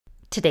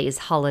Today's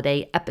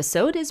holiday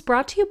episode is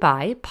brought to you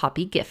by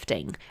Poppy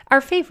Gifting,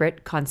 our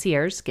favorite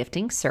concierge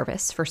gifting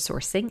service for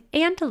sourcing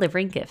and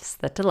delivering gifts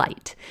that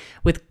delight.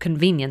 With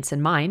convenience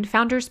in mind,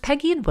 founders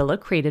Peggy and Willa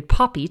created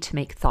Poppy to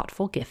make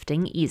thoughtful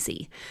gifting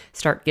easy.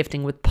 Start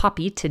gifting with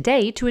Poppy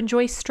today to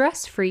enjoy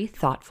stress-free,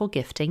 thoughtful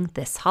gifting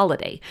this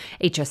holiday.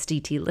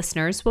 HSDT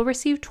listeners will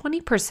receive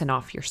 20%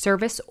 off your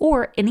service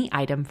or any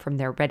item from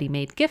their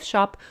ready-made gift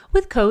shop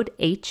with code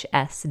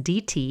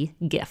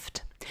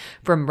HSDTGIFT.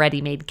 From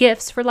ready-made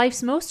gifts for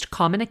life's most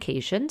common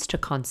occasions to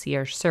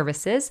concierge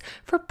services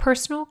for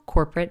personal,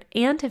 corporate,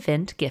 and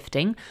event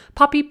gifting,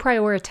 Poppy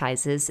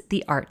prioritizes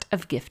the art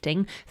of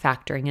gifting,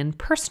 factoring in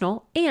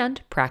personal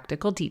and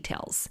practical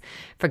details.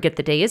 Forget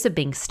the days of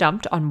being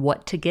stumped on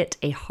what to get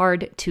a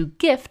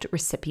hard-to-gift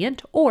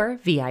recipient or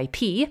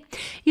VIP.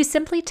 You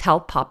simply tell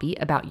Poppy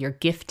about your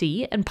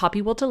giftee, and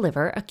Poppy will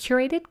deliver a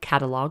curated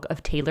catalog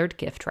of tailored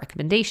gift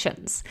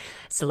recommendations.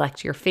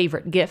 Select your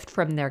favorite gift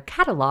from their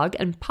catalog,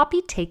 and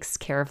Poppy takes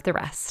care of the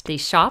rest. They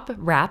shop,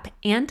 wrap,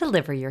 and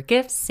deliver your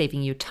gifts,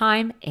 saving you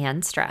time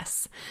and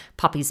stress.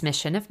 Poppy's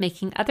mission of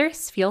making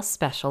others feel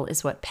special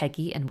is what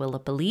Peggy and Willa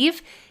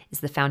believe is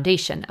the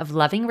foundation of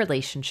loving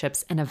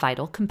relationships and a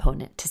vital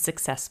component to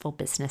successful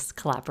business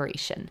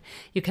collaboration.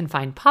 You can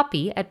find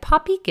Poppy at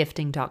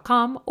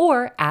poppygifting.com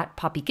or at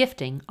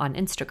poppygifting on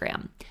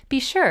Instagram. Be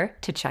sure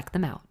to check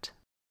them out.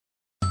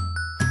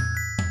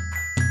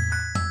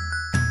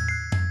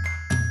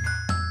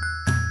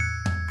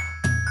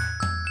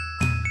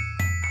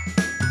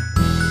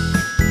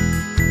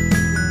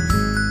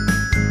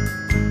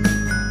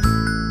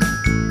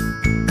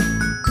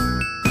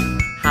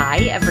 Hi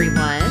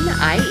everyone,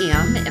 I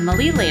am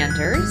Emily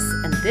Landers,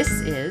 and this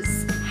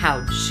is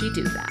How'd She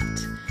Do That?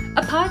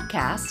 A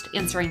podcast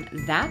answering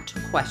that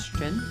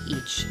question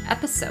each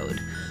episode.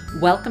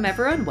 Welcome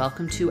everyone,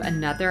 welcome to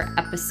another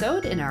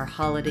episode in our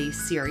holiday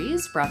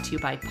series brought to you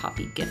by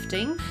Poppy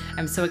Gifting.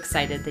 I'm so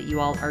excited that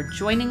you all are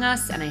joining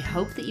us, and I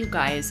hope that you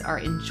guys are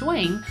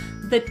enjoying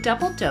the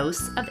double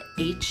dose of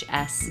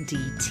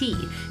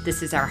HSDT.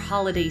 This is our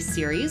holiday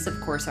series.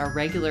 Of course, our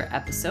regular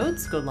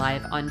episodes go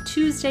live on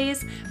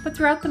Tuesdays, but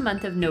throughout the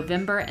month of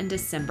November and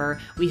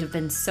December, we have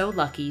been so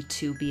lucky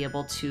to be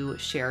able to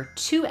share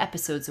 2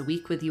 episodes a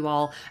week with you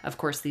all. Of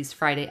course, these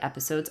Friday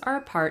episodes are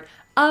a part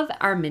of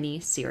our mini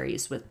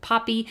series with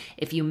Poppy.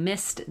 If you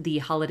missed the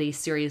holiday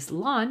series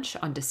launch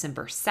on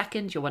December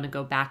 2nd, you'll want to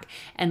go back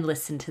and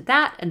listen to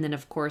that. And then,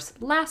 of course,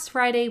 last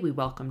Friday, we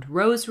welcomed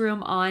Rose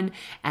Room on.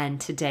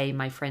 And today,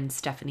 my friend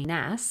Stephanie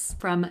Nass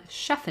from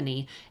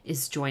Chefany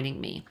is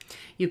joining me.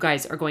 You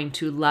guys are going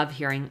to love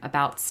hearing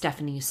about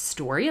Stephanie's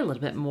story a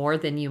little bit more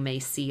than you may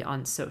see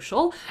on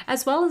social,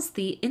 as well as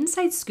the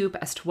inside scoop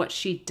as to what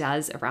she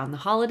does around the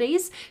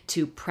holidays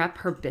to prep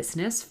her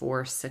business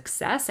for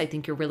success. I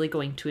think you're really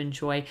going to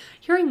enjoy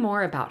hearing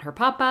more about her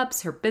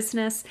pop-ups, her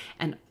business,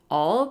 and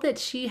all that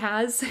she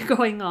has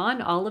going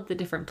on, all of the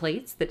different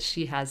plates that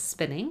she has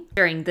spinning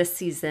during this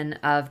season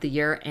of the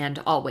year and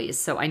always.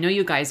 So I know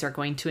you guys are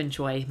going to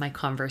enjoy my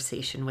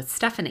conversation with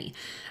Stephanie.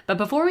 But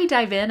before we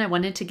dive in, I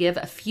wanted to give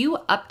a few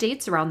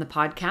updates around the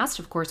podcast.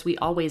 Of course, we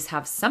always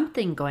have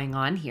something going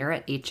on here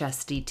at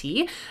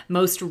HSDT.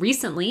 Most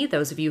recently,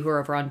 those of you who are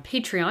over on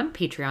Patreon,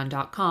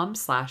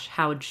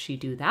 patreon.com/how'd she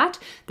do that.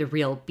 The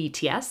real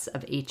BTS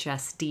of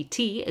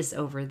HSDT is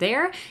over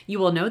there. You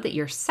will know that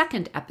your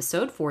second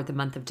episode for the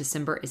month of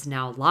December is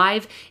now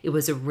live. It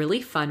was a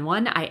really fun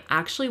one. I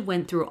actually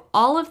went through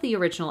all of the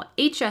original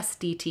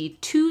HSDT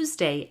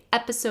Tuesday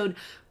episode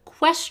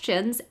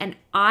questions and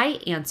I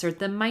answered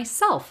them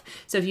myself.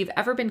 So if you've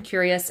ever been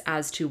curious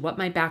as to what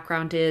my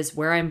background is,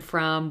 where I'm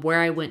from,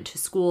 where I went to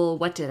school,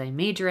 what did I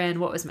major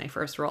in, what was my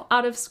first role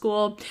out of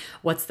school,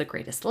 what's the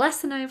greatest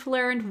lesson I've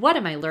learned, what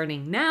am I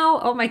learning now?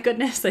 Oh my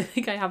goodness, I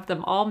think I have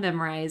them all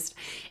memorized.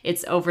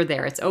 It's over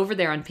there. It's over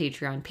there on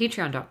Patreon,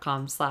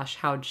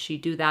 patreon.com/how'd she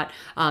do that.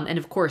 And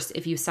of course,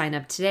 if you sign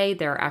up today,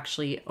 there are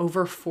actually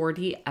over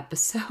 40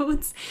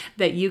 episodes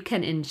that you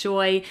can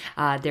enjoy.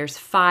 There's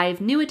 5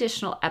 new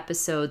additional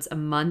episodes a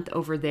month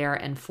over there.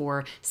 And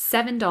for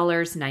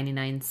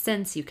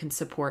 $7.99, you can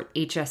support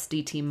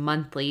HSDT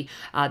monthly.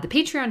 The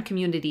Patreon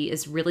community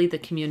is really the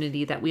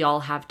community that we all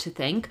have to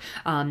thank.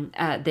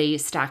 They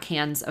stack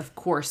hands, of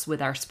course,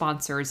 with our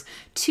sponsors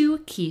to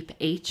keep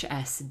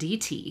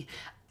HSDT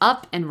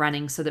up and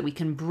running so that we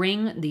can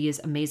bring these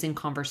amazing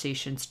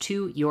conversations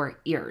to your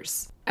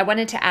ears. I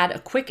wanted to add a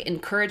quick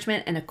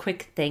encouragement and a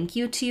quick thank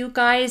you to you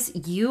guys.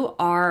 You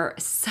are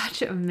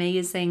such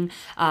amazing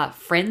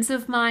friends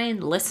of mine,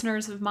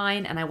 listeners of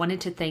mine, and I wanted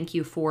to thank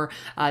you for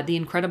the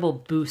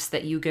incredible boost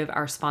that you give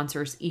our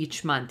sponsors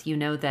each month. You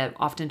know that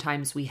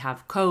oftentimes we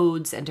have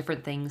codes and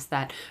different things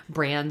that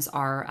brands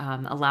are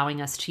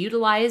allowing us to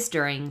utilize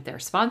during their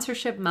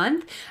sponsorship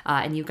month,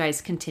 and you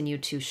guys continue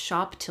to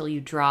shop till you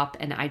drop,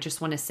 and I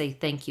just want to say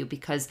thank you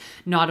because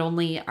not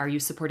only are you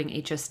supporting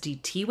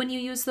HSDT when you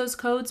use those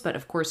codes, but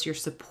of course course, you're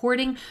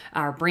supporting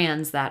our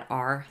brands that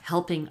are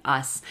helping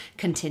us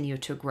continue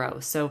to grow.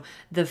 So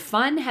the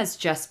fun has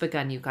just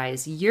begun, you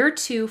guys. Year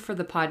 2 for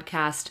the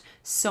podcast.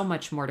 So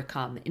much more to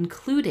come,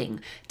 including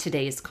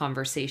today's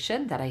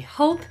conversation that I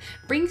hope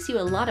brings you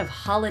a lot of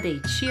holiday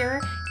cheer.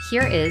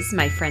 Here is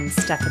my friend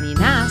Stephanie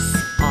Nass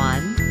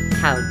on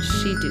How'd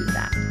She Do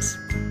That?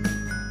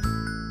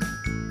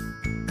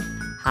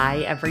 Hi,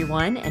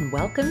 everyone, and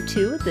welcome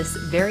to this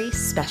very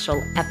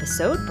special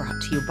episode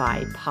brought to you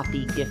by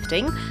Poppy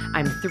Gifting.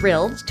 I'm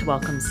thrilled to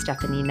welcome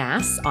Stephanie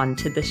Nass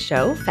onto the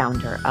show,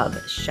 founder of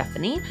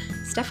Cheffany.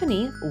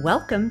 Stephanie,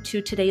 welcome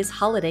to today's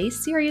holiday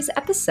series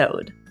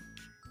episode.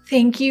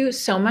 Thank you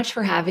so much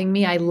for having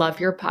me. I love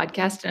your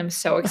podcast, and I'm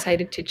so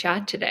excited to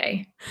chat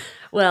today.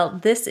 Well,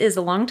 this is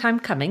a long time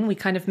coming. We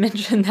kind of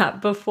mentioned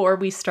that before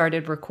we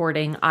started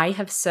recording. I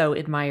have so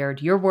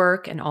admired your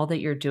work and all that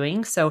you're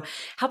doing. So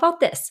how about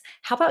this?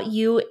 How about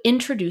you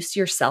introduce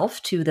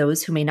yourself to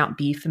those who may not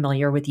be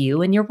familiar with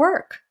you and your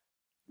work?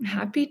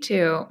 Happy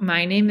to.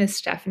 My name is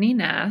Stephanie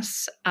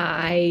Nass.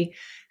 I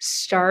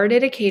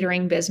started a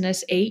catering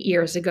business 8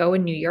 years ago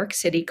in New York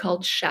City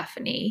called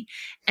Cheffany.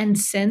 And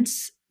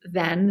since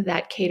then,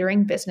 that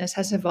catering business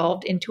has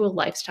evolved into a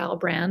lifestyle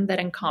brand that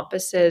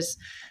encompasses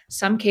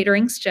some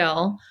catering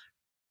still,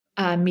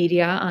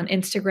 media on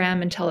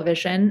Instagram and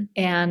television,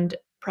 and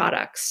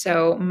products.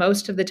 So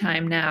most of the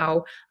time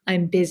now,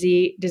 I'm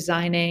busy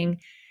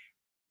designing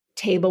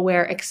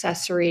tableware,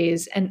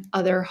 accessories, and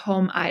other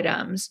home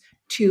items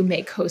to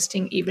make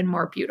hosting even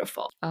more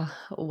beautiful.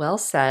 Well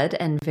said,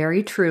 and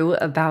very true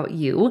about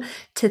you.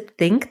 To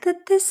think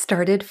that this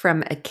started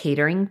from a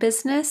catering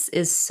business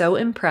is so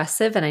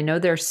impressive, and I know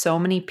there's so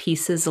many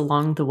pieces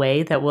along the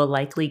way that we'll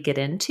likely get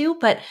into,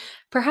 but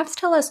perhaps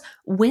tell us,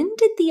 when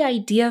did the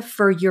idea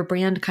for your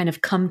brand kind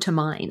of come to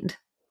mind?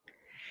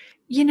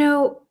 You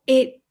know,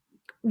 it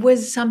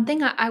was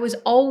something I was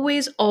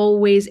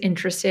always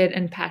interested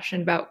and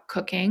passionate about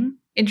cooking.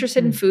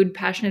 Interested in food,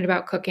 passionate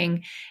about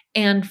cooking.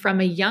 And from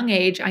a young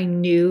age, I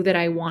knew that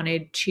I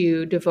wanted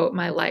to devote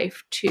my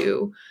life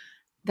to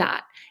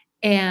that.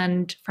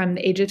 And from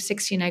the age of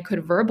 16, I could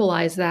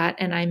verbalize that.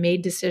 And I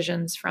made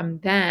decisions from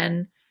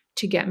then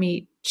to get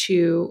me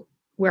to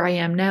where I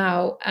am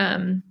now.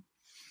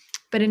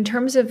 But in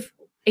terms of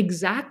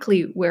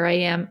exactly where I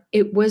am,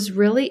 it was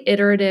really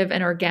iterative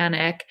and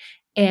organic.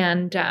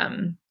 And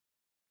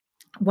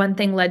one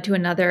thing led to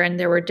another, and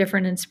there were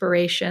different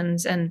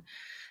inspirations and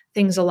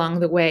things along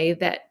the way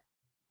that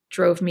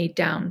drove me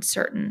down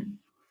certain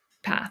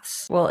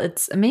paths. Well,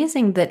 it's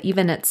amazing that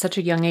even at such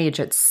a young age,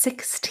 at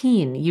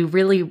 16, you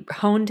really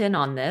honed in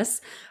on this.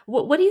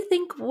 What do you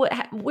think,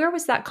 where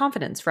was that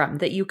confidence from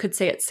that you could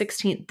say at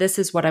 16, this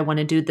is what I want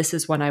to do, this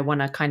is what I want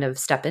to kind of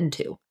step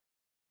into?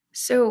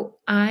 So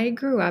I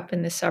grew up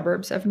in the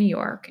suburbs of New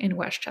York in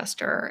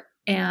Westchester,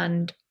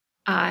 and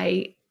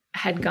I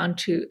had gone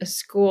to a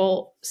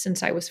school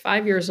since I was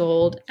 5 years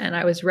old, and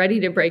I was ready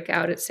to break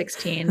out at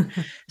 16.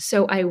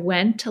 So I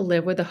went to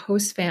live with a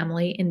host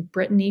family in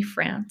Brittany,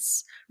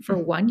 France for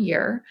 1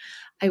 year.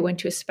 I went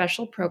to a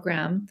special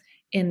program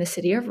in the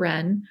city of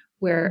Rennes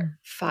where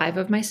 5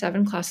 of my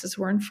 7 classes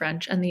were in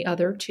French, and the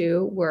other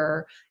 2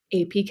 were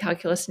AP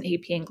Calculus and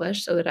AP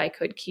English, so that I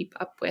could keep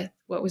up with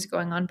what was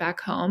going on back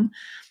home.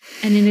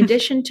 And in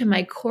addition to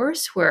my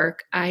coursework,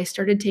 I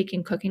started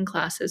taking cooking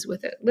classes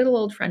with a little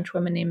old French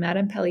woman named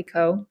Madame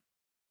Pellicot.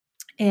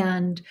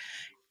 And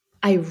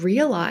I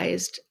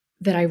realized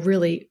that I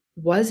really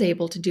was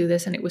able to do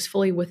this, and it was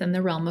fully within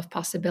the realm of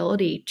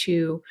possibility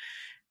to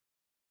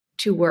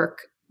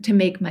work, to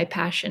make my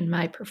passion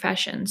my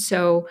profession.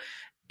 So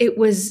it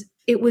was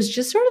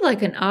just sort of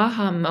like an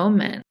aha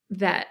moment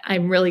that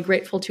I'm really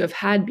grateful to have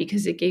had,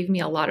 because it gave me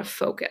a lot of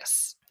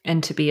focus.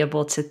 And to be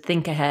able to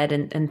think ahead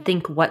and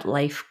think what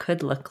life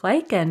could look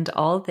like and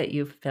all that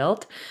you've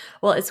built.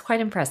 Well, it's quite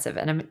impressive.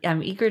 And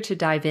I'm eager to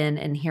dive in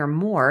and hear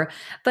more.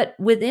 But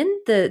within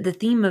the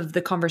theme of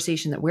the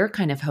conversation that we're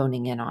kind of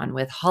honing in on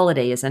with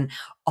holidays and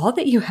all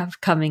that you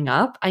have coming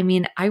up, I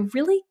mean, I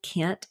really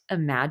can't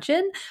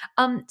imagine.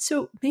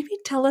 So maybe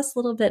tell us a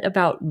little bit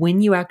about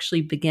when you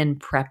actually begin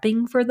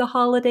prepping for the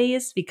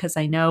holidays, because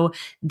I know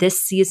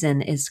this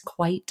season is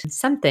quite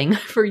something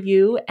for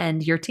you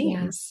and your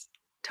team. Yes.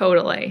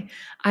 Totally.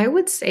 I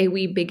would say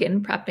we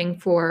begin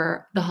prepping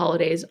for the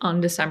holidays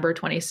on December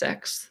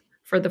 26th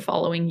for the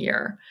following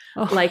year.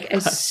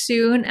 As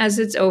soon as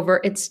it's over,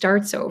 it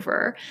starts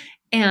over.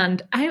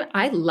 And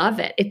I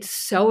love it. It's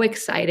so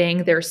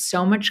exciting. There's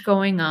so much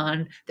going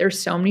on. There's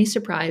so many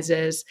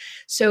surprises.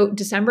 So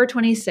December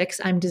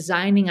 26th, I'm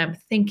designing, I'm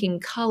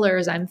thinking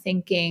colors, I'm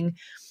thinking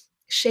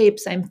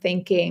shapes, I'm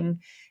thinking,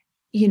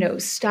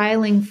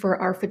 styling for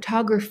our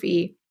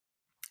photography.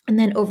 And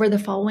then over the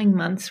following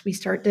months, we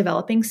start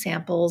developing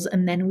samples,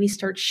 and then we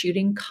start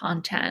shooting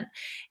content.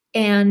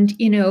 And,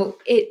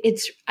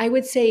 I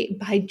would say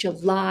by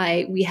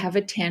July, we have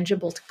a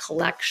tangible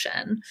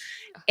collection.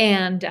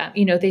 And,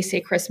 they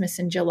say Christmas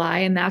in July,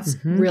 and that's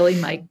really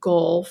my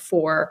goal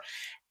for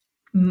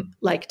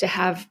to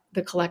have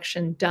the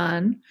collection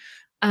done.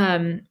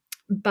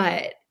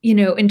 But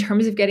in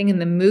terms of getting in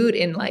the mood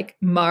in like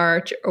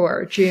March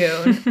or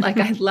June, like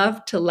I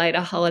love to light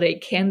a holiday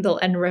candle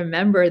and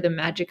remember the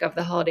magic of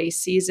the holiday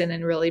season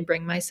and really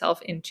bring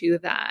myself into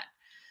that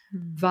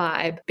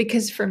vibe.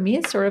 Because for me,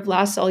 it sort of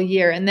lasts all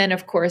year. And then,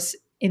 of course,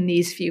 in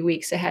these few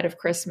weeks ahead of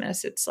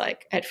Christmas, it's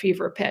like at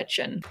fever pitch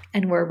and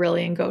we're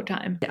really in go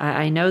time.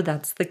 I know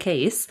that's the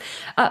case.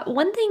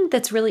 One thing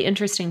that's really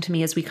interesting to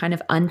me as we kind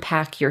of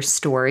unpack your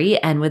story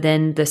and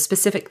within the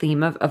specific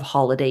theme of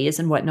holidays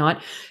and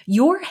whatnot,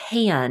 your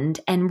hand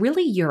and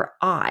really your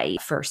eye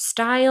for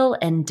style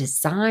and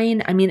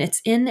design. I mean,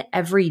 it's in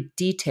every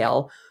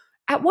detail.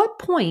 At what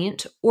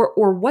point,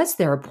 or was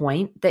there a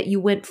point that you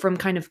went from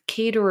kind of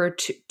caterer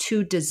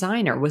to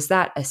designer? Was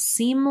that a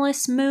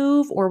seamless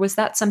move, or was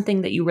that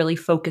something that you really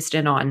focused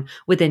in on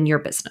within your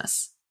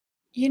business?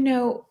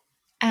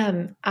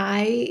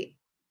 I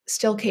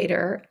still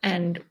cater,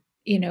 and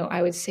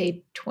I would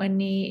say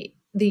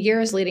the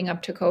years leading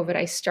up to COVID,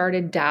 I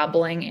started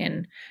dabbling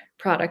in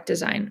product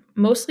design,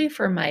 mostly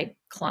for my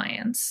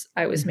clients.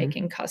 I was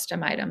making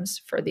custom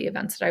items for the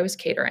events that I was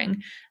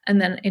catering.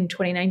 And then in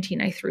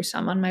 2019, I threw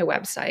some on my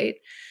website.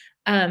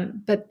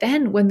 But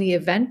then when the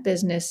event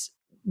business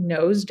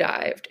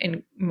nosedived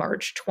in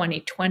March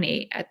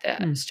 2020 at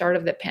the start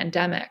of the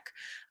pandemic,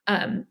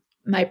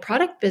 my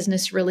product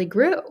business really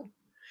grew.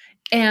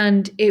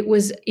 And it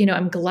was,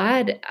 I'm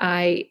glad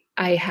I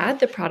had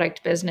the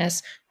product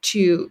business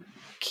to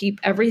keep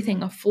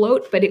everything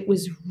afloat, but it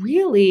was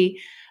really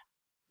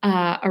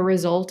a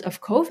result of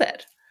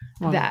COVID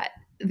that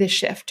the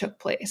shift took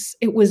place.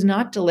 It was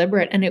not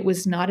deliberate, and it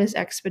was not as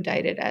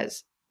expedited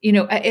as,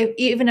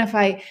 even if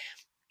I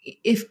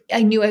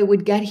knew I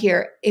would get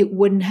here, it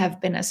wouldn't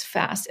have been as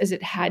fast as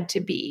it had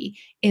to be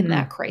in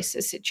that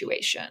crisis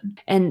situation.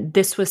 And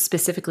this was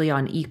specifically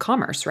on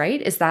e-commerce,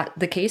 right? Is that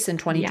the case in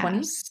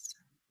 2020?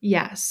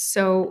 Yes.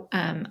 So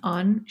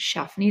on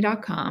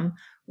chefney.com,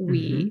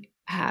 we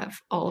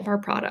have all of our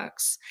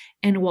products.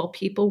 And while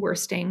people were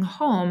staying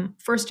home,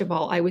 first of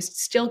all, I was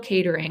still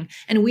catering,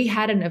 and we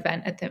had an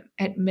event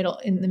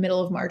in the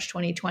middle of March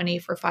 2020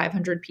 for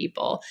 500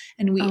 people.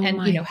 And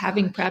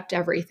having prepped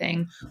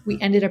everything, we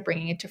ended up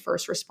bringing it to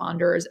first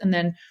responders. And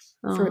then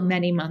for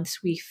many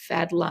months, we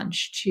fed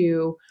lunch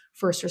to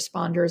first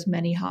responders,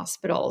 many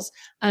hospitals.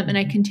 And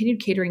I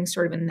continued catering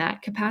sort of in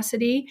that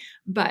capacity.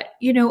 But,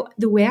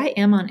 the way I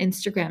am on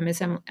Instagram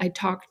is I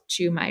talk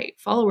to my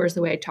followers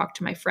the way I talk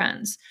to my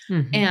friends.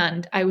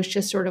 And I was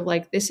just sort of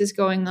like, this is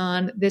going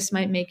on. This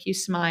might make you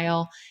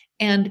smile.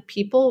 And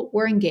people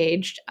were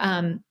engaged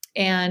and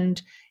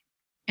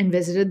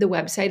visited the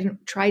website and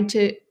tried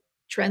to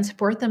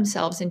transport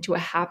themselves into a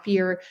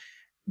happier,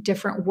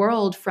 different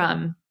world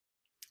from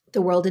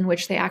the world in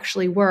which they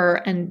actually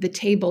were. And the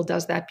table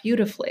does that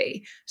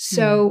beautifully.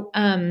 So,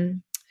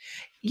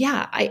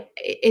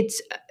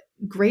 it's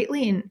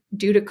greatly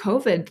due to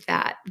COVID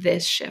that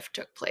this shift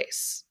took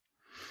place.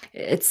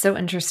 It's so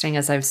interesting,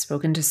 as I've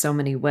spoken to so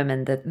many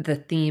women, that the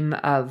theme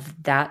of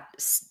that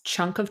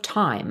chunk of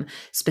time,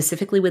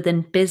 specifically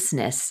within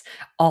business,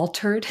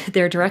 altered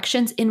their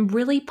directions in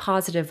really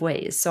positive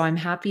ways. So I'm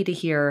happy to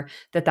hear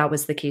that that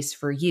was the case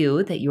for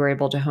you, that you were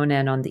able to hone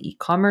in on the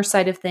e-commerce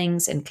side of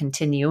things and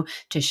continue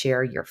to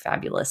share your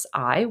fabulous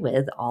eye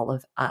with all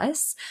of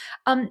us.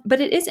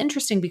 But it is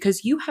interesting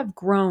because you have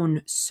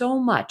grown so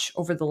much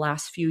over the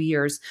last few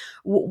years.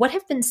 What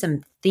have been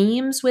some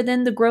themes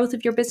within the growth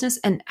of your business,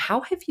 and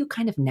how have you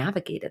kind of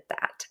navigated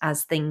that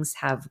as things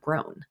have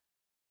grown?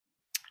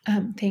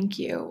 Thank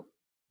you.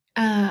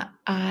 When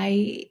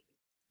I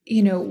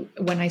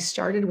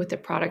started with the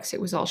products,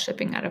 it was all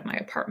shipping out of my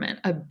apartment.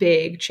 A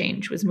big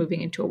change was moving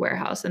into a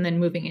warehouse and then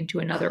moving into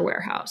another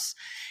warehouse.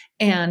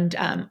 And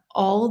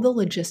all the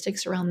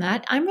logistics around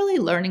that, I'm really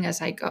learning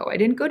as I go. I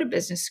didn't go to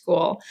business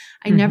school.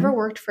 I never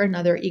worked for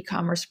another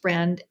e-commerce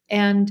brand.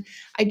 And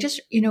I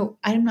just,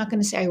 I'm not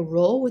going to say I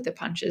roll with the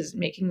punches,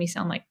 making me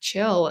sound like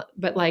chill,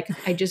 but like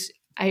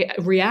I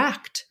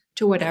react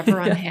to whatever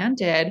I'm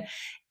handed.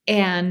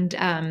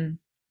 And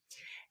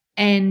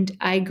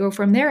I go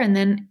from there. And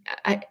then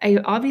I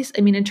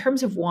obviously, in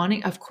terms of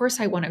wanting, of course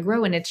I want to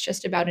grow, and it's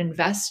just about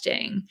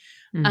investing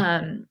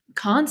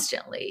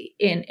constantly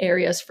in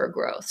areas for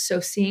growth. So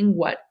seeing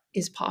what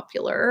is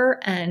popular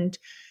and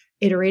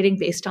iterating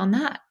based on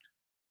that.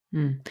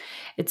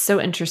 It's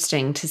so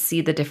interesting to see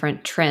the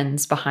different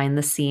trends behind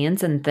the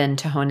scenes and then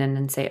to hone in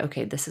and say,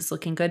 okay, this is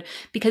looking good.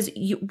 Because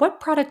what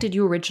product did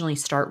you originally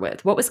start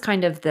with? What was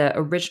kind of the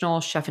original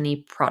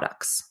Chefney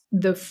products?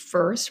 The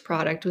first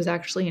product was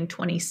actually in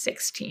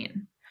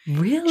 2016.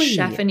 Really?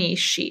 Chefney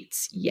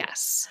sheets,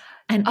 yes.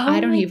 And I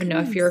don't even know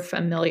if you're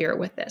familiar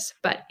with this,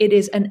 but it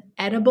is an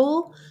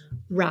edible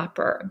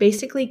wrapper,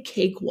 basically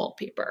cake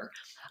wallpaper.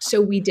 So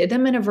we did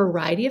them in a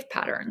variety of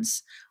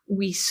patterns.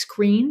 We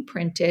screen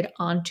printed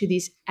onto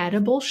these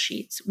edible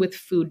sheets with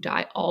food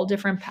dye, all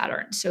different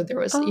patterns. So there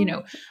was,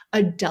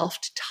 a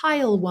Delft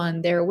tile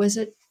one, there was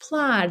a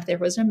plaid, there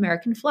was an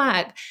American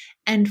flag.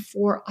 And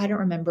for, I don't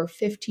remember,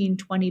 $15,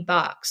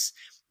 $20,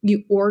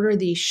 you order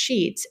these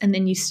sheets and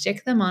then you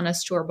stick them on a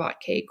store-bought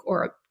cake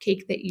or a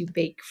cake that you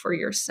bake for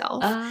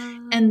yourself.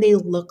 And they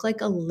look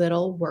like a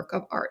little work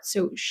of art.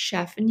 So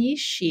Cheffany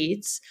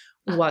sheets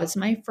was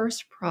my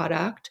first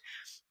product.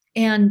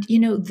 And,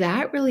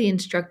 that really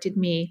instructed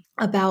me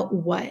about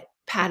what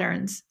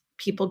patterns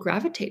people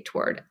gravitate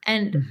toward.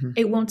 And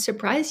it won't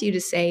surprise you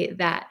to say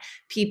that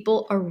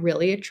people are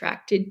really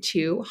attracted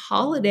to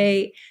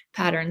holiday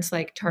patterns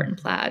like tartan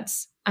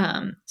plaids.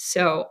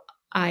 So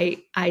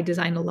I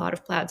design a lot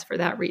of plaids for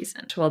that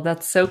reason. Well,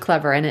 that's so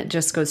clever. And it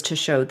just goes to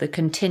show the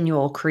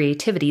continual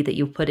creativity that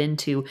you put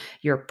into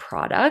your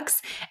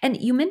products.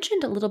 And you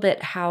mentioned a little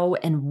bit how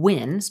and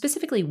when,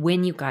 specifically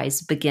when you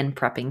guys begin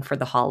prepping for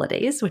the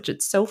holidays, which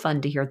it's so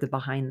fun to hear the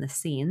behind the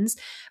scenes.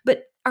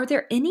 But are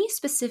there any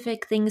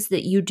specific things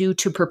that you do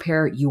to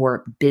prepare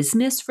your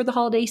business for the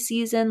holiday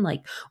season?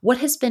 Like what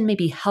has been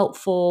maybe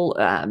helpful,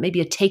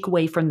 maybe a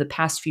takeaway from the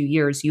past few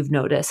years you've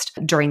noticed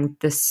during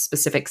this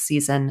specific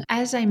season?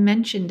 As I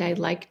mentioned, I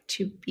like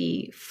to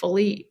be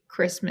fully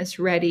Christmas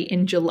ready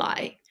in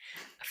July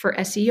for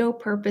SEO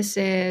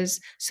purposes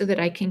so that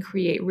I can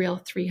create real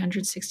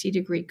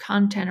 360-degree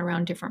content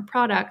around different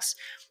products.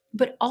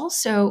 But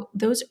also,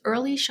 those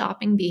early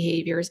shopping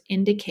behaviors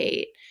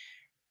indicate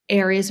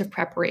areas of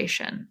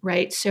preparation,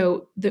 right?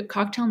 So the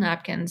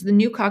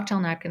new cocktail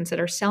napkins that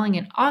are selling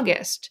in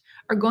August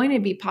are going to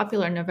be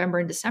popular in November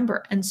and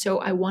December. And so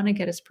I want to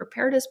get as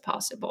prepared as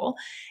possible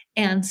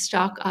and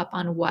stock up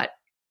on what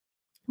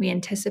we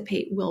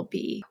anticipate will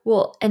be.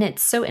 Well, and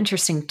it's so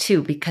interesting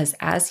too, because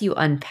as you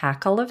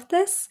unpack all of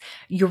this,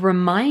 you're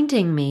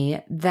reminding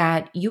me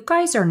that you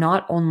guys are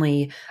not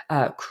only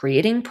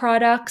creating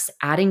products,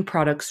 adding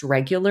products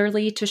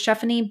regularly to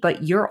Cheffany,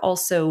 but you're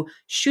also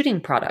shooting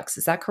products.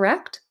 Is that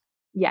correct?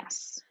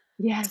 Yes.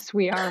 Yes,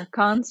 we are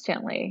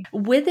constantly.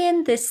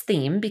 Within this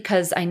theme,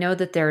 because I know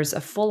that there's a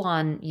full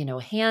on,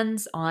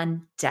 hands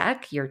on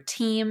deck, your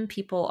team,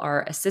 people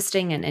are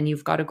assisting and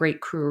you've got a great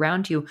crew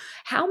around you.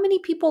 How many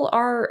people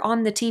are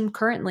on the team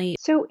currently?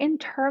 So, in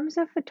terms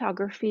of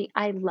photography,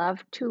 I love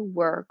to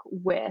work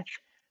with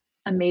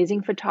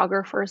amazing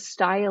photographers,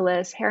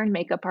 stylists, hair and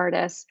makeup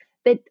artists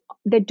that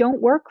don't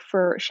work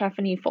for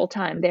Cheffany full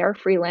time. They are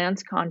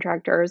freelance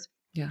contractors.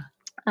 Yeah.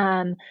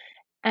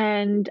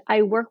 And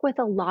I work with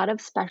a lot of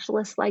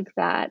specialists like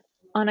that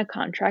on a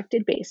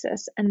contracted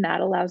basis, and that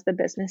allows the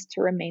business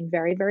to remain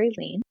very, very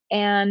lean.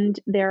 And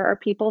there are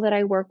people that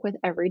I work with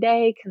every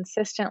day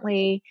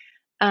consistently,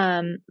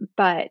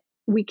 but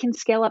we can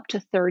scale up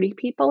to 30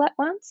 people at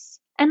once.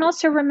 And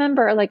also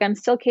remember, like I'm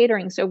still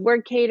catering. So if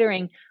we're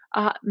catering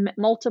a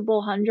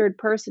multiple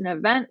 100-person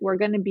event, we're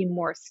going to be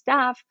more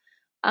staff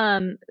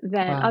than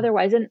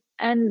otherwise.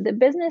 And the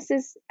business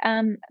is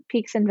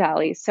peaks and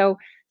valleys. So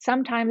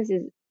sometimes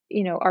is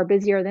are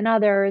busier than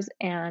others,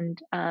 and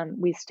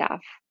we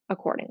staff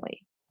accordingly.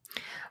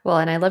 Well,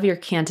 and I love your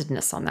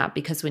candidness on that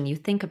because when you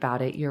think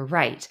about it, you're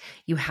right.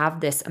 You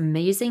have this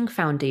amazing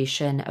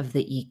foundation of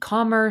the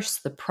e-commerce,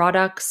 the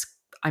products.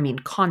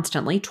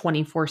 Constantly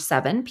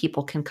 24/7,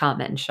 people can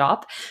come and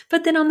shop.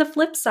 But then on the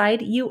flip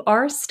side, you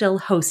are still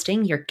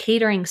hosting, you're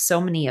catering so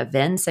many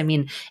events.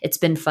 It's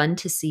been fun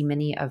to see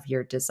many of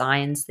your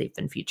designs. They've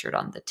been featured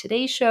on the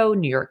Today Show,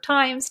 New York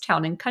Times,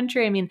 Town and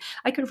Country.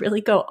 I could really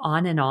go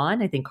on and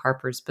on. I think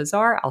Harper's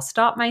Bazaar. I'll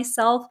stop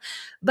myself.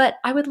 But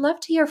I would love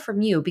to hear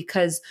from you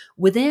because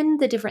within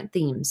the different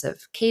themes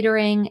of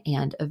catering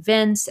and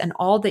events and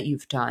all that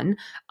you've done,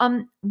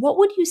 what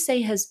would you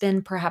say has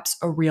been perhaps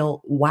a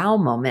real wow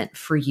moment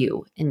for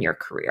you in your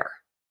career?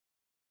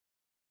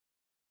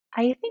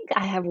 I think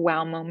I have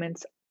wow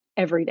moments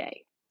every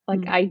day.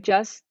 Like I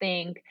just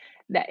think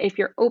that if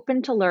you're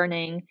open to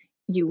learning,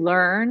 you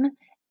learn,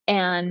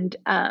 and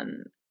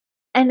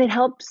it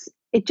helps.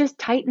 It just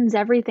tightens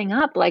everything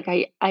up. Like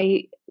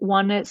I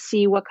want to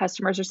see what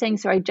customers are saying.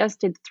 So I just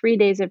did 3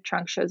 days of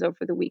trunk shows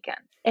over the weekend.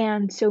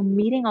 And so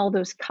meeting all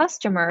those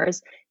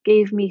customers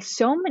gave me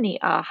so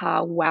many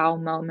aha wow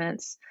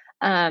moments.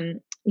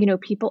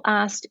 People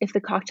asked if the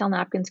cocktail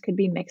napkins could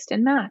be mixed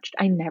and matched.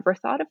 I never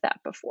thought of that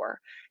before.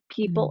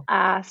 People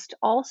asked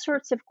all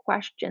sorts of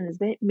questions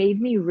that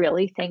made me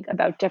really think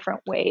about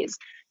different ways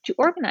to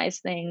organize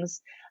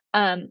things.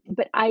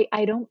 But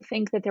I don't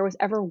think that there was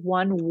ever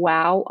one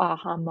wow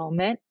aha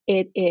moment.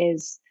 It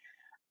is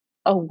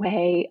a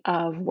way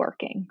of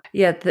working.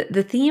 Yeah,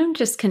 the theme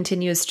just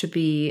continues to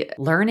be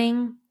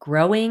learning,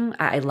 growing.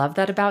 I love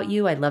that about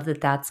you. I love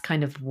that that's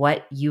kind of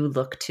what you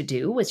look to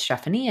do with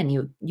Cheffany, and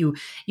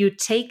you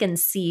take and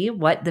see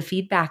what the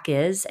feedback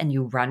is and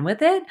you run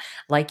with it,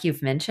 like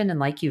you've mentioned and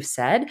like you've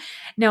said.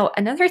 Now,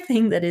 another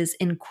thing that is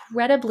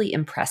incredibly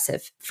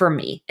impressive for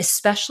me,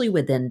 especially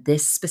within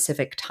this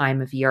specific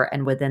time of year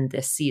and within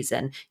this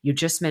season, you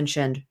just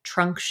mentioned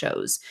trunk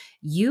shows.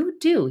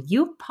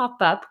 You pop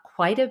up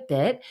quite a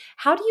bit.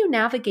 How do you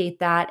navigate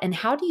that, and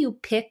how do you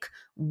pick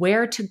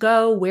where to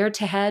go, where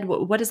to head?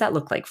 What does that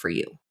look like for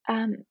you?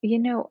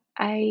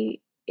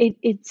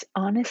 It's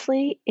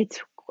honestly, it's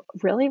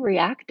really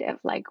reactive.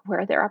 Like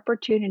where there are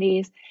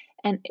opportunities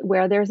and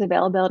where there's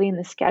availability in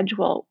the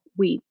schedule,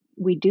 we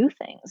we do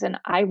things. And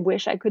I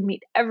wish I could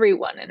meet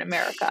everyone in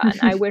America,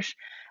 and I wish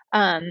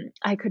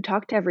I could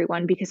talk to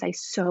everyone because I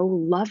so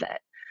love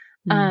it.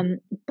 Mm,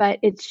 But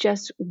it's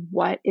just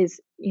what is,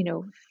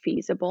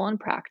 feasible and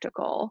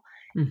practical.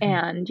 mhm,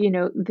 And,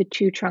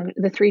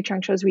 the three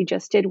trunk shows we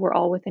just did were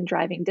all within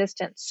driving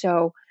distance.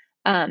 So,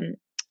 um,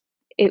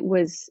 it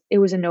was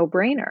a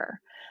no-brainer.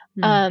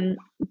 mm, Um,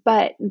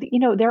 but,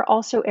 there are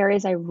also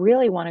areas I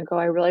really wanna go.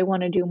 I really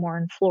wanna do more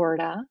in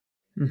Florida.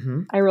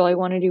 mhm. I really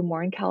wanna do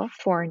more in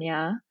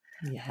California.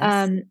 Yes.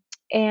 Um,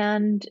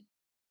 and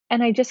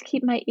and I just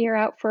keep my ear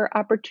out for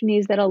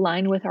opportunities that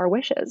align with our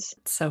wishes.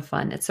 It's so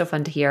fun. It's so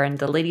fun to hear. And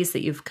the ladies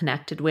that you've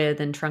connected with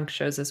and trunk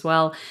shows as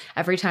well.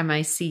 Every time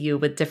I see you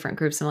with different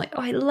groups, I'm like,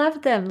 oh, I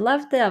love them,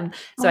 love them.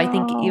 So I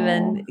think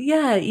even, Oh,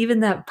 yeah, even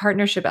that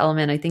partnership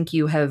element, I think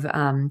you have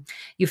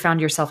you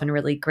found yourself in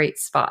really great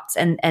spots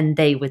and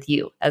they with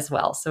you as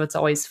well. So it's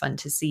always fun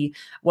to see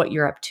what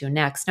you're up to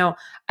next. Now,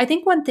 I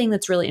think one thing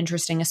that's really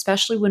interesting,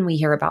 especially when we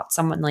hear about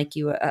someone like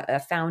you, a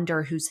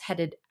founder who's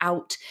headed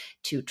out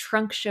to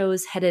trunk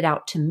shows, headed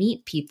out to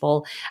meet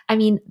people. I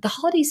mean, the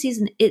holiday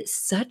season is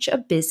such a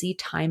busy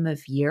time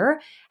of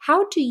year.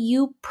 How do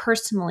you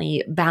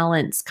personally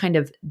balance kind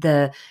of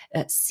the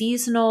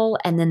seasonal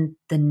and then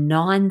the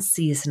non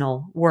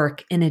seasonal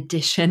work in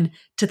addition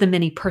to the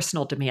many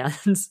personal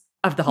demands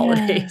of the yeah.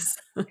 holidays?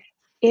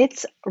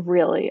 It's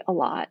really a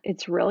lot.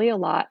 It's really a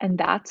lot, and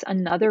that's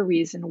another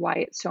reason why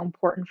it's so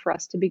important for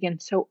us to begin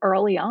so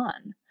early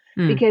on,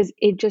 Mm, because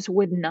it just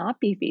would not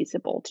be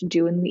feasible to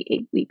do in the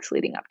 8 weeks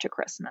leading up to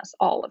Christmas,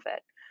 all of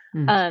it.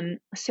 mm,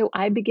 So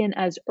I begin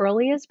as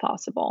early as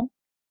possible.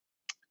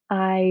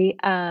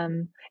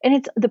 And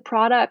it's the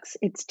products,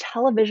 it's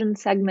television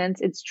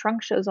segments, it's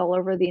trunk shows all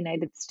over the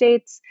United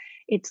States,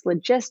 it's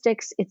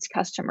logistics, it's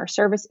customer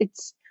service,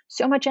 it's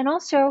so much. And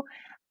also,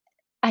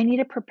 I need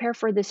to prepare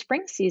for the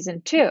spring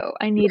season too.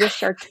 I need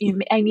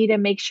to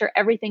make sure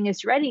everything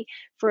is ready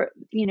for,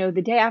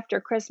 the day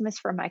after Christmas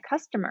for my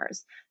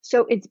customers.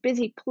 So it's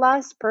busy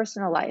plus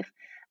personal life.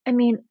 I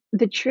mean,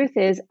 the truth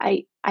is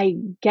I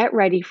get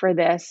ready for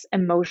this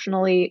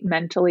emotionally,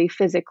 mentally,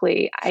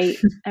 physically. I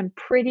am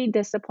pretty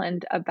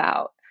disciplined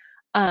about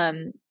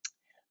um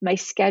my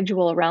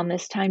schedule around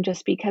this time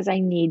just because I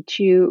need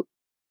to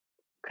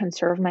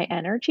conserve my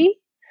energy.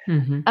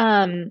 mhm.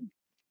 Um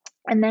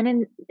and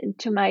then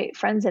to my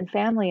friends and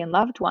family and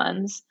loved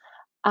ones,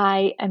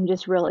 I am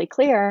just really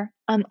clear,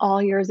 I'm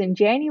all yours in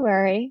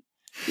January.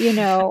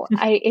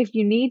 I if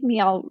you need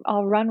me,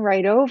 I'll run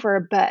right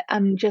over, but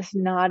I'm just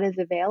not as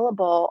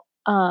available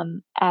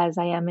as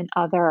I am in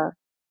other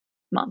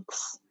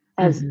months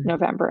as Mhm.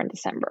 November and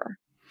December.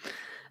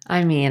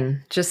 I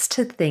mean, just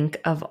to think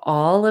of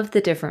all of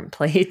the different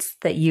plates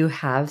that you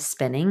have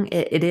spinning,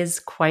 it is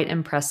quite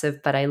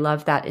impressive. But I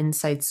love that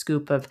inside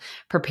scoop of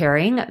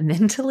preparing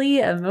mentally,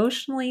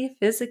 emotionally,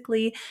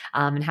 physically,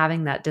 and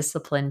having that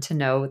discipline to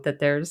know that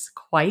there's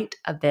quite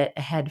a bit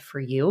ahead for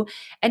you.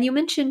 And you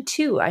mentioned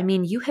too, I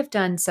mean, you have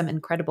done some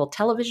incredible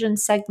television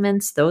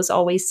segments. Those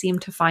always seem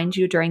to find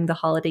you during the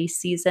holiday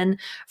season.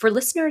 For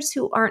listeners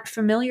who aren't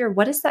familiar,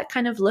 what does that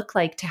kind of look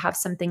like to have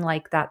something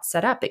like that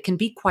set up? It can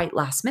be quite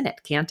last minute,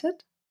 can't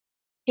it?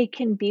 It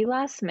can be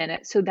last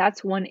minute, so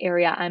that's one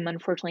area I'm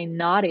unfortunately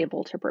not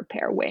able to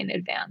prepare way in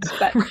advance.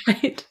 But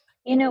Right.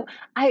 you know,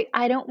 I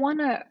don't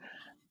wanna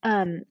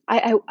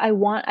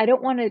I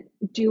don't wanna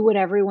do what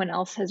everyone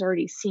else has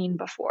already seen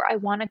before. I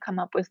wanna come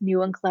up with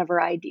new and clever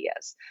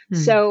ideas. Mm,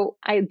 So,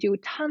 I do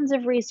tons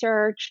of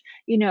research,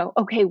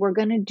 okay, what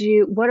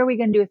are we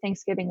gonna do with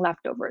Thanksgiving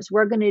leftovers?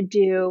 We're gonna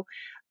do,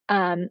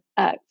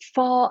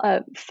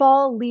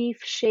 fall leaf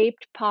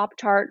shaped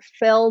Pop-Tart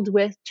filled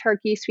with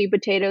turkey, sweet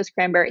potatoes,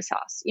 cranberry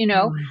sauce,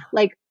 oh,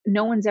 like,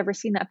 no one's ever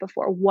seen that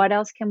before. What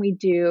else can we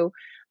do?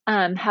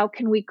 How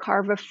can we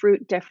carve a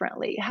fruit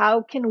differently?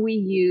 How can we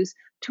use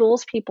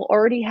tools people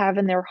already have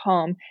in their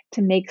home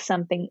to make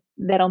something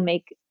that'll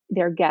make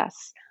their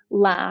guests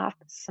laugh,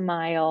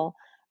 smile,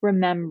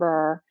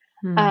 remember?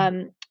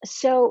 mm.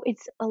 So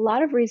it's a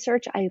lot of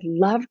research. I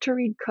love to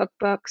read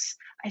cookbooks.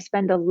 I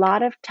spend a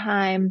lot of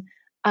time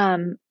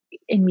um,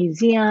 in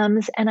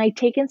museums, and I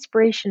take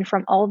inspiration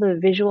from all the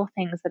visual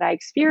things that I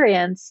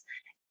experience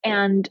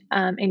and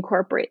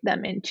incorporate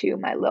them into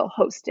my little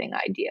hosting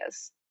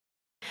ideas.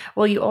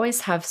 Well, you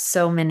always have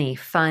so many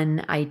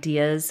fun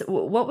ideas.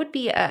 What would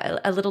be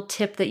a little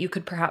tip that you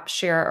could perhaps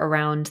share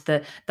around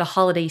the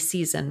holiday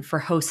season for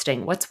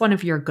hosting? What's one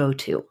of your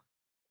go-to?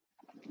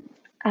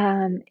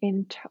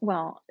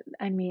 Well,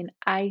 I mean,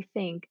 I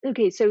think,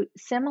 okay, so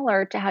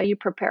similar to how you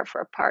prepare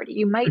for a party,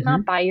 you might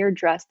not Mhm. buy your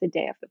dress the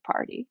day of the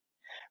party.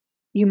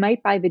 You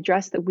might buy the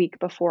dress the week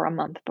before, a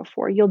month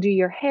before. You'll do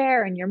your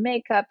hair and your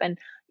makeup and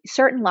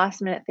certain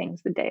last minute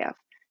things the day of.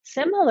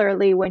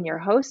 Similarly, when you're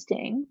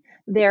hosting,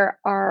 there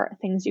are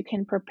things you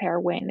can prepare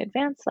way in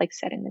advance, like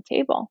setting the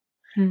table.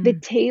 The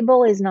Mm.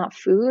 table is not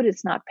food,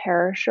 it's not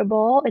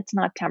perishable, it's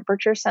not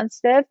temperature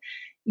sensitive.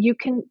 You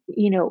can,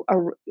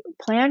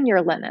 plan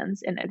your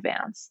linens in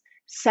advance,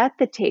 set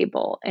the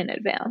table in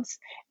advance,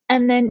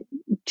 and then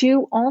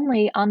do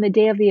only on the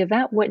day of the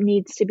event what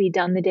needs to be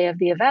done the day of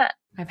the event.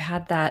 I've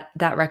had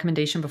that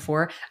recommendation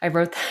before. I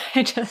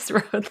just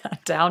wrote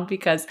that down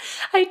because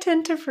I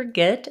tend to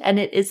forget, and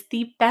it is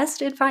the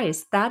best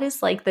advice. That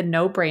is like the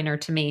no-brainer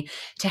to me,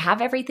 to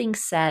have everything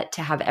set,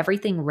 to have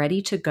everything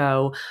ready to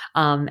go.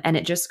 And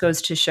it just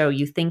goes to show,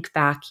 you think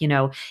back,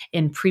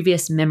 in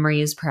previous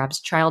memories,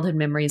 perhaps childhood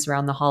memories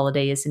around the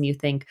holidays, and you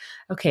think,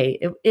 okay,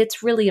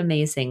 it's really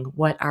amazing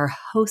what our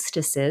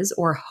hostesses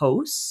or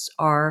hosts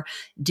are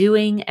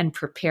doing and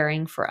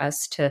preparing for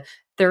us to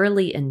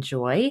thoroughly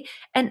enjoy.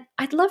 And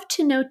I'd love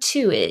to know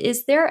too,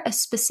 is there a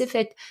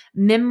specific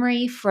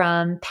memory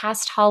from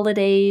past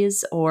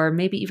holidays or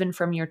maybe even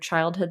from your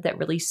childhood that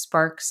really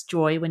sparks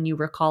joy when you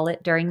recall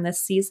it during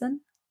this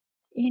season?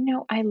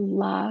 I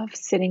love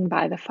sitting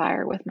by the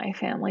fire with my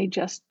family,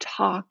 just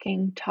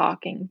talking,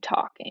 talking,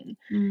 talking.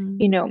 Mm.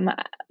 You know, my,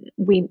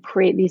 we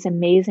create these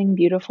amazing,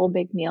 beautiful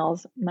big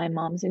meals. My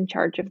mom's in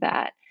charge of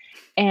that.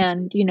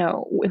 And,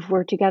 if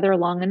we're together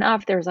long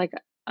enough, there's like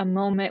a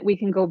moment we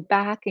can go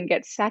back and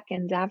get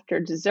seconds after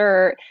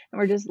dessert and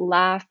we're just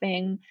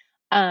laughing.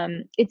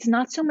 It's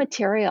not so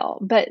material,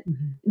 but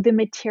Mhm. the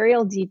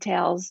material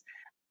details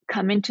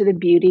come into the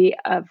beauty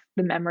of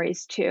the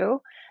memories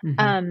too. Mhm.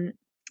 Um,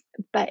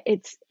 but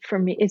it's for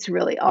me, it's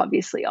really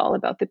obviously all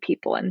about the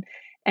people and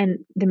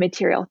the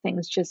material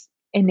things just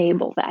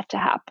enable that to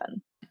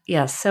happen.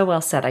 Yes, so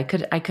well said. I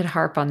could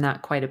harp on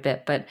that quite a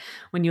bit, but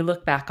when you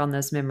look back on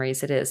those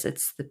memories,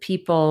 it's the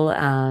people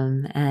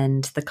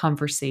and the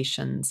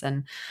conversations,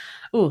 and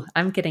ooh,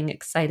 I'm getting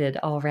excited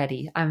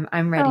already.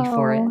 I'm ready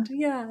for Oh, it.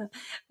 Yeah.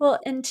 Well,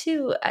 and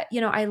two,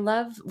 I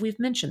love. We've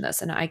mentioned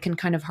this, and I can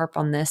kind of harp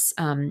on this.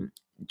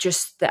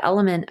 Just the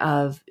element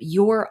of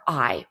your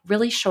eye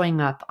really showing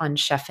up on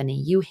Chefany.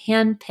 You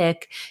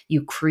handpick,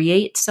 you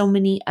create so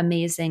many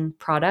amazing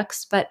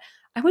products, but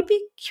I would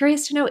be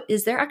curious to know,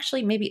 is there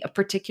actually maybe a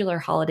particular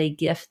holiday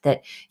gift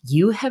that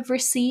you have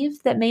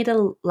received that made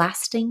a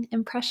lasting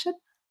impression?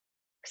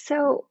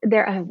 so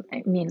there have,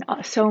 I mean,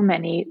 so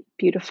many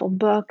beautiful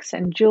books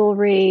and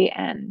jewelry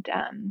and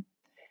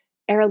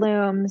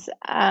heirlooms.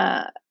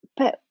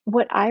 But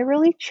what I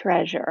really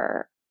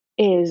treasure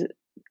is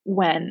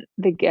when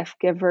the gift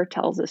giver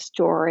tells a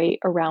story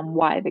around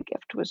why the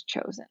gift was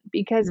chosen,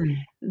 because Mm,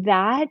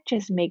 that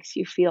just makes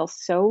you feel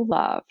so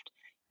loved.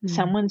 mm.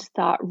 Someone's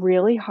thought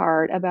really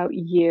hard about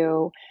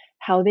you,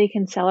 how they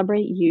can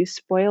celebrate you,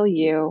 spoil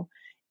you.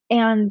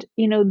 And,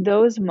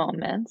 those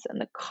moments and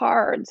the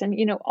cards and,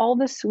 all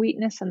the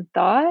sweetness and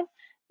thought,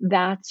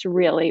 that's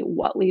really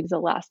what leaves a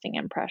lasting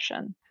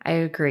impression. I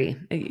agree.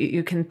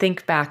 You can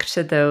think back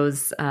to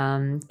those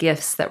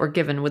gifts that were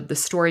given with the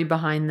story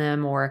behind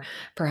them, or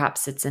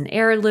perhaps it's an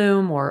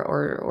heirloom,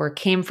 or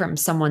came from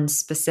someone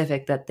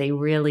specific that they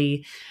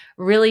really,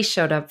 really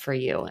showed up for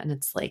you. And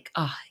it's like,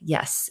 ah,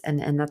 yes,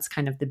 and that's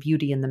kind of the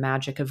beauty and the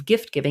magic of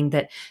gift giving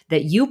that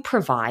you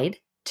provide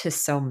to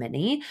so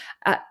many.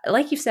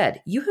 Like you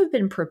said, you have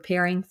been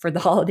preparing for the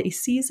holiday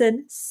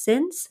season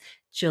since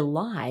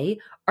July.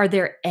 Are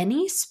there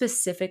any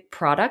specific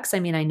products? I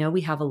mean, I know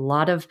we have a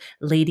lot of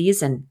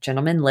ladies and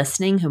gentlemen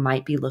listening who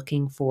might be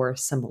looking for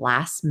some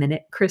last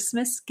minute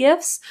Christmas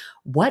gifts.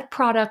 What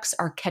products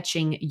are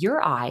catching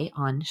your eye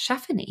on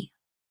Chefany?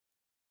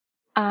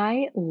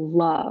 I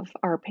love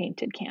our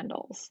painted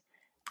candles.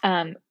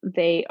 They're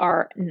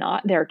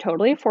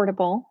totally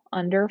affordable,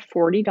 under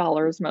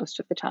 $40 most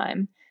of the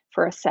time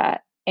for a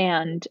set,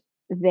 and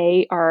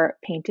they are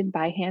painted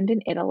by hand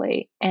in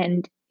Italy,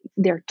 and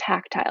they're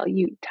tactile.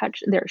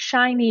 They're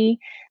shiny,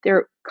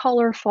 they're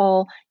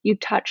colorful. You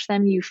touch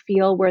them, you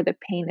feel where the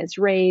paint is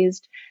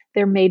raised.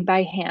 They're made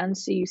by hand,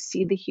 so you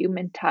see the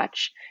human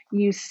touch.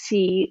 You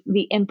see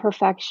the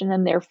imperfection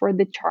and therefore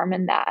the charm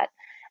in that.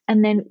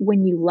 And then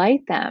when you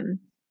light them,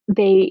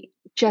 they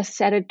just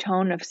set a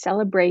tone of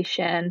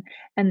celebration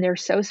and they're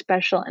so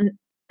special. And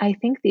I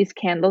think these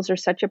candles are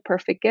such a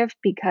perfect gift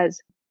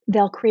because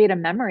they'll create a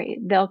memory,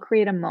 they'll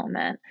create a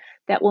moment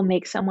that will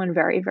make someone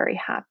very, very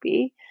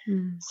happy.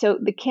 Mm, So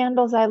the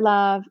candles I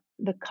love,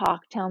 the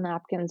cocktail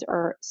napkins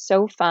are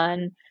so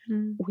fun.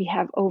 mm. We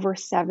have over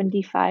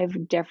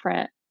 75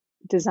 different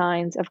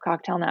designs of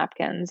cocktail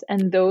napkins,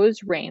 and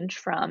those range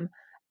from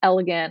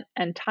elegant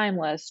and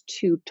timeless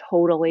to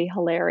totally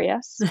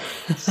hilarious.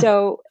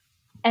 So,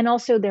 and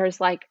also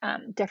there's like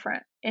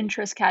different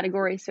interest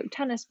categories, so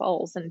tennis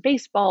balls and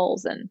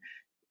baseballs and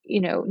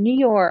New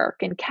York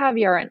and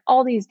caviar and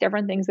all these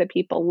different things that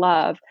people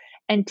love.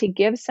 And to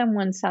give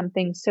someone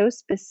something so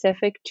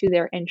specific to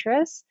their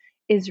interests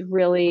is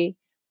really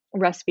a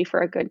recipe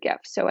for a good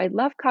gift. So I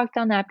love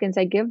cocktail napkins.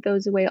 I give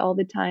those away all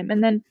the time.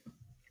 And then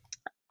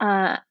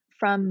uh,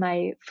 from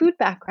my food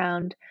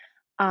background,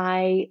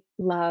 I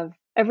love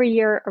every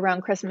year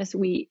around Christmas,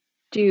 we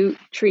do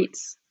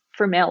treats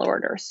for mail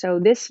order. So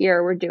this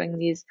year we're doing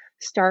these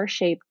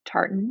star-shaped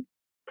tartan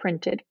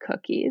printed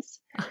cookies,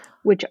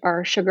 which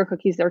are sugar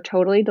cookies. They're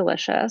totally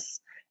delicious.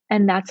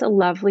 And that's a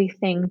lovely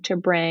thing to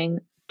bring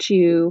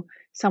to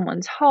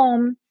someone's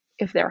home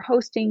if they're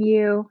hosting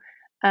you,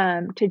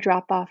 to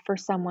drop off for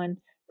someone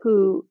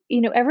who,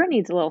 everyone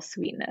needs a little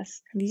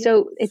sweetness. Yeah.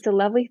 So it's a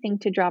lovely thing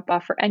to drop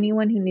off for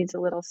anyone who needs a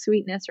little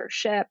sweetness or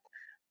ship.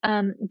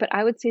 But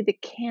I would say the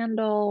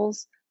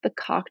candles, the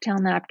cocktail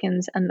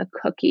napkins, and the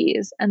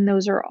cookies, and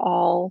those are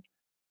all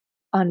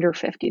under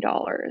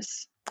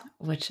 $50.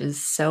 Which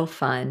is so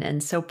fun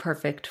and so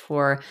perfect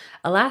for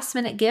a last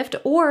minute gift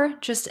or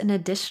just an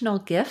additional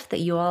gift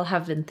that you all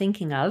have been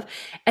thinking of.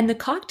 And the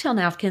cocktail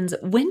napkins,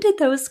 when did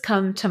those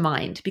come to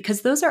mind?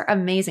 Because those are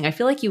amazing. I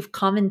feel like you've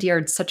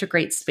commandeered such a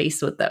great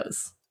space with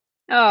those.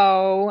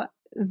 Oh,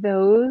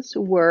 those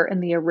were in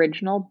the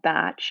original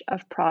batch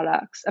of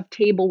products, of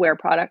tableware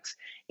products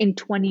in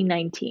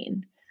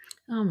 2019.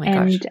 Oh my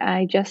gosh. And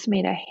I just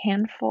made a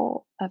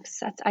handful of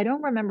sets. I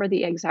don't remember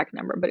the exact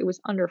number, but it was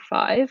under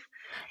 5.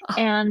 Oh,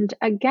 And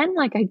again,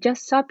 like I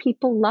just saw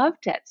people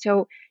loved it.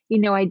 So,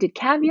 I did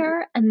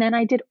caviar and then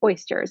I did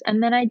oysters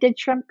and then I did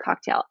shrimp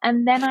cocktail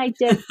and then I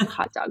did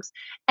hot dogs.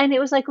 And it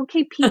was like,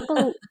 okay,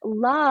 people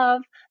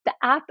love the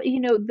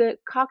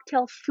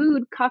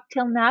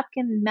cocktail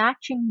napkin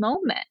matching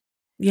moment.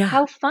 yeah.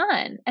 How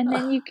fun. And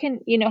then you can,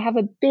 have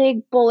a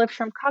big bowl of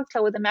shrimp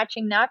cocktail with a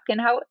matching napkin.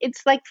 How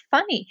it's like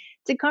funny.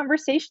 It's a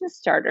conversation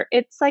starter.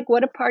 It's like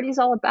what a party's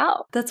all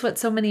about. That's what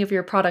so many of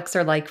your products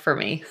are like for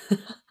me.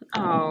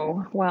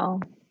 Oh, well,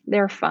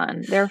 they're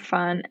fun. They're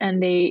fun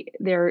and they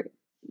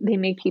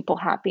make people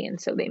happy and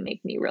so they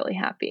make me really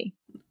happy.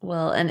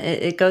 Well, and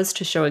it goes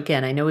to show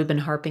again, I know we've been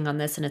harping on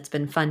this and it's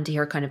been fun to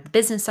hear kind of the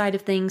business side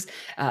of things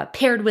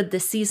paired with the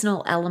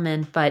seasonal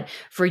element, but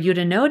for you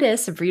to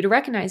notice and for you to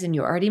recognize, and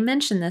you already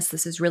mentioned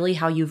this is really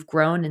how you've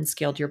grown and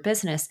scaled your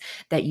business,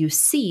 that you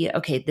see,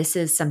 okay, this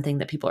is something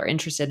that people are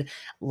interested.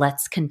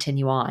 Let's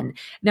continue on.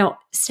 Now,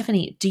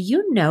 Stephanie, do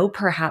you know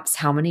perhaps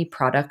how many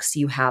products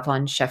you have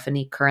on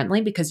Cheffany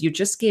currently? Because you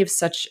just gave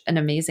such an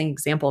amazing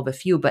example of a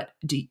few, but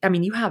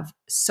you have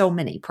so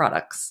many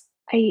products.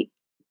 I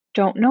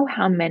don't know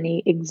how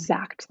many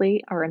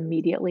exactly are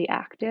immediately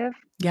active,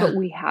 Yeah. but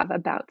we have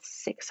about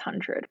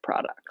 600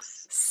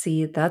 products.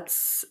 See,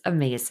 that's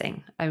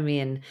amazing. I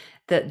mean,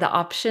 the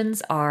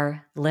options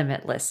are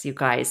limitless, you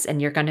guys,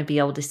 and you're going to be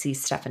able to see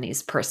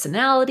Stephanie's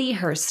personality,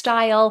 her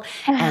style,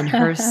 and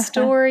her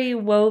story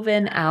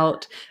woven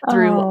out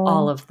through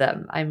all of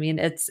them. I mean,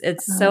 it's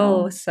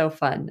so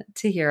fun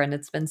to hear, and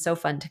it's been so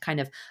fun to kind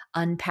of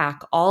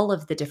unpack all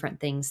of the different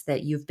things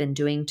that you've been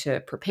doing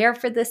to prepare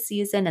for this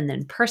season, and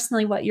then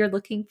personally what you're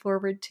looking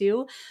forward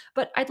to.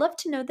 But I'd love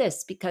to know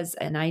this because,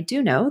 and I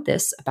do know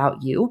this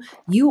about you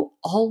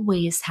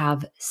always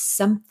have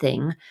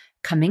something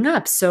coming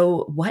up.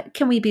 So what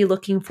can we be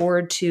looking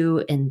forward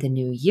to in the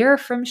new year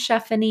from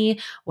Cheffany?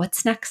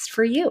 What's next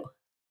for you?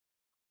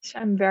 So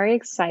I'm very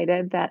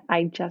excited that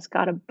I just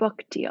got a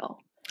book deal.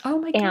 Oh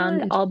my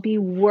And God. I'll be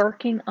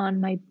working on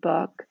my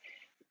book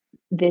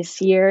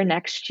this year,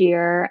 next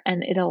year,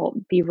 and it'll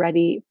be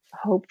ready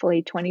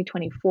hopefully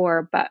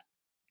 2024. But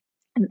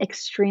I'm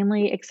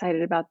extremely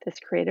excited about this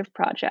creative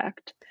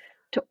project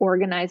to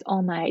organize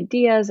all my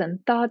ideas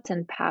and thoughts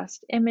and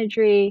past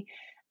imagery.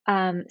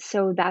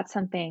 So that's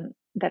something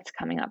that's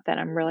coming up that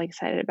I'm really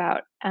excited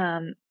about.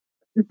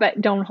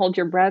 But don't hold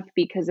your breath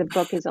because a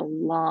book is a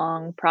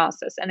long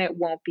process and it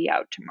won't be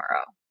out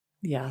tomorrow.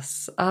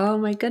 Yes. Oh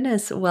my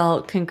goodness.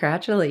 Well,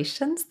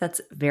 congratulations.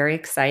 That's very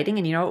exciting.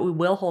 And you know what? We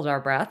will hold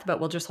our breath, but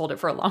we'll just hold it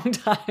for a long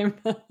time.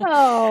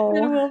 Oh,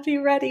 And we'll be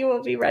ready.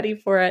 We'll be ready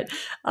for it.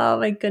 Oh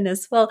my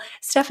goodness. Well,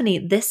 Stephanie,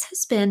 this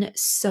has been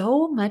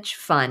so much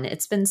fun.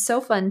 It's been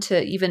so fun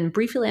to even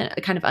briefly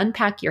kind of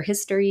unpack your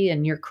history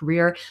and your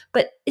career.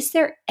 But is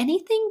there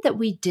anything that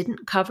we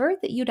didn't cover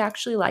that you'd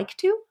actually like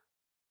to?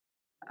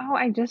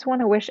 I just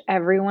want to wish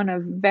everyone a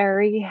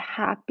very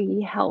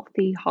happy,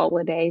 healthy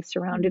holiday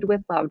surrounded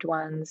with loved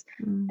ones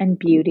Mm. and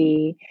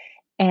beauty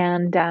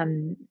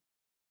and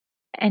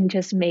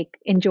just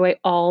enjoy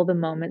all the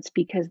moments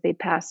because they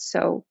pass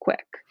so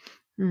quick.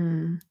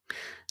 Mm.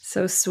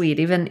 So sweet.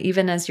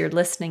 Even as you're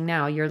listening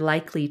now, you're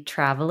likely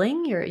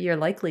traveling. You're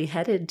likely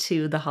headed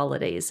to the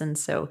holidays, and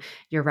so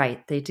you're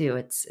right. They do.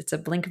 It's a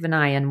blink of an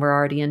eye, and we're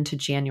already into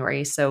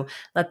January. So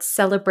let's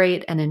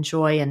celebrate and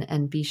enjoy,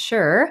 and be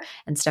sure.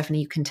 And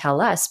Stephanie, you can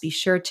tell us. Be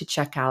sure to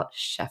check out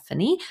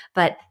Cheffany.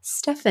 But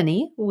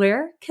Stephanie,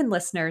 where can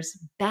listeners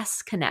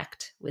best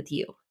connect with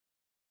you?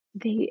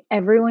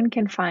 Everyone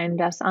can find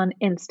us on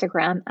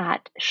Instagram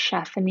at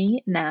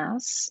Cheffany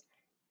Nas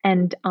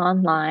and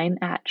online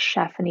at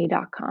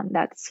cheffany.com.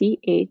 That's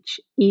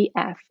CHEFANIE,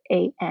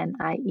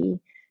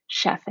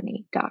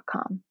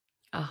 Cheffany.com.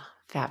 Oh,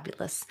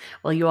 fabulous.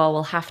 Well, you all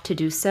will have to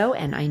do so,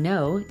 and I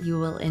know you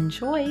will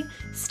enjoy.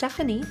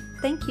 Stephanie,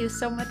 thank you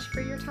so much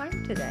for your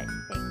time today.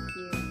 Thank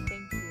you.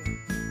 Thank you.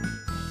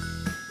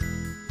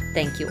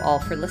 Thank you all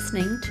for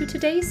listening to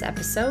today's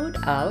episode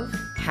of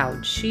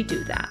How'd She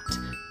Do That?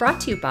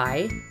 Brought to you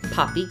by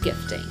Poppy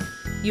Gifting.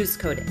 Use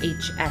code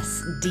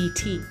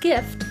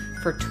HSDTGIFT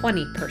for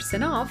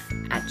 20% off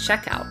at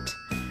checkout.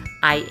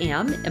 I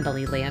am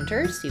Emily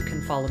Landers. You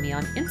can follow me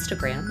on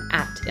Instagram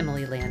at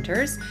Emily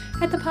Landers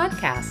and the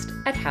podcast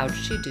at How'd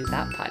She Do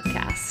That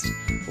Podcast.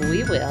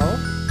 We will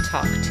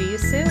talk to you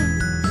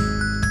soon.